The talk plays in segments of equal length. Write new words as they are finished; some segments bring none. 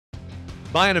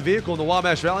Buying a vehicle in the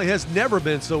Wabash Valley has never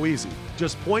been so easy.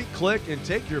 Just point, click, and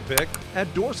take your pick at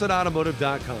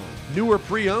DorsetAutomotive.com. New or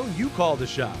pre-owned, you call the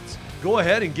shots. Go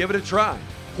ahead and give it a try.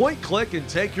 Point, click, and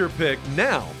take your pick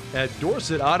now at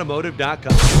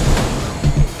DorsetAutomotive.com.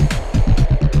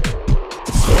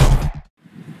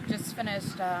 Just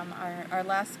finished our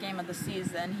last game of the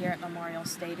season here at Memorial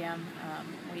Stadium.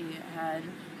 We had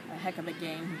a heck of a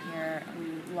game here.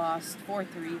 We lost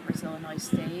 4-3 versus Illinois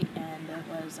State, and it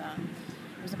was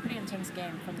a pretty intense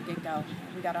game from the get-go.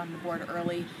 We got on the board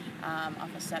early off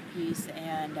a set piece,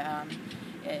 and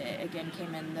it again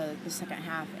came in the second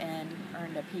half and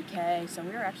earned a PK. So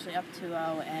we were actually up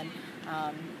 2-0, and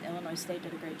Illinois State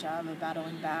did a great job of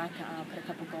battling back, put a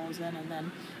couple goals in, and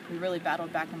then we really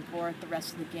battled back and forth the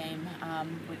rest of the game,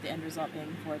 with the end result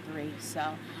being 4-3.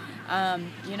 So,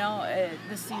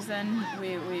 this season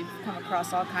we've come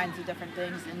across all kinds of different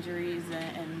things, injuries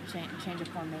and change of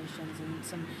formations,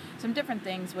 and some different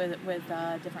things with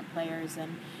different players.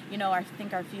 And I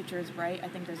think our future is bright. I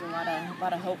think there's a lot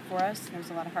of hope for us.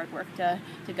 There's a lot of hard work to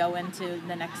go into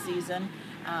the next season.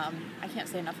 I can't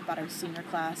say enough about our senior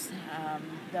class.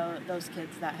 Those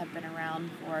kids that have been around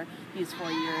for these 4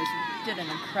 years did an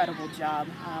incredible job,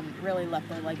 really left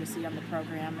their legacy on the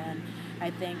program, and I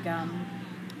think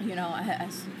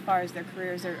as far as their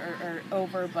careers are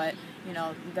over, but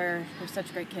they're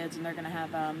such great kids, and they're gonna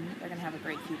have a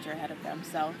great future ahead of them.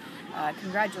 So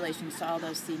congratulations to all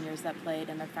those seniors that played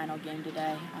in their final game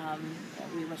today.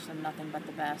 We wish them nothing but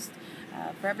the best.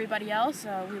 For everybody else,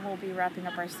 we will be wrapping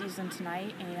up our season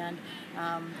tonight, and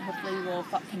hopefully you will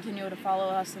continue to follow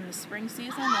us in the spring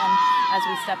season and as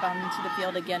we step out into the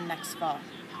field again next fall.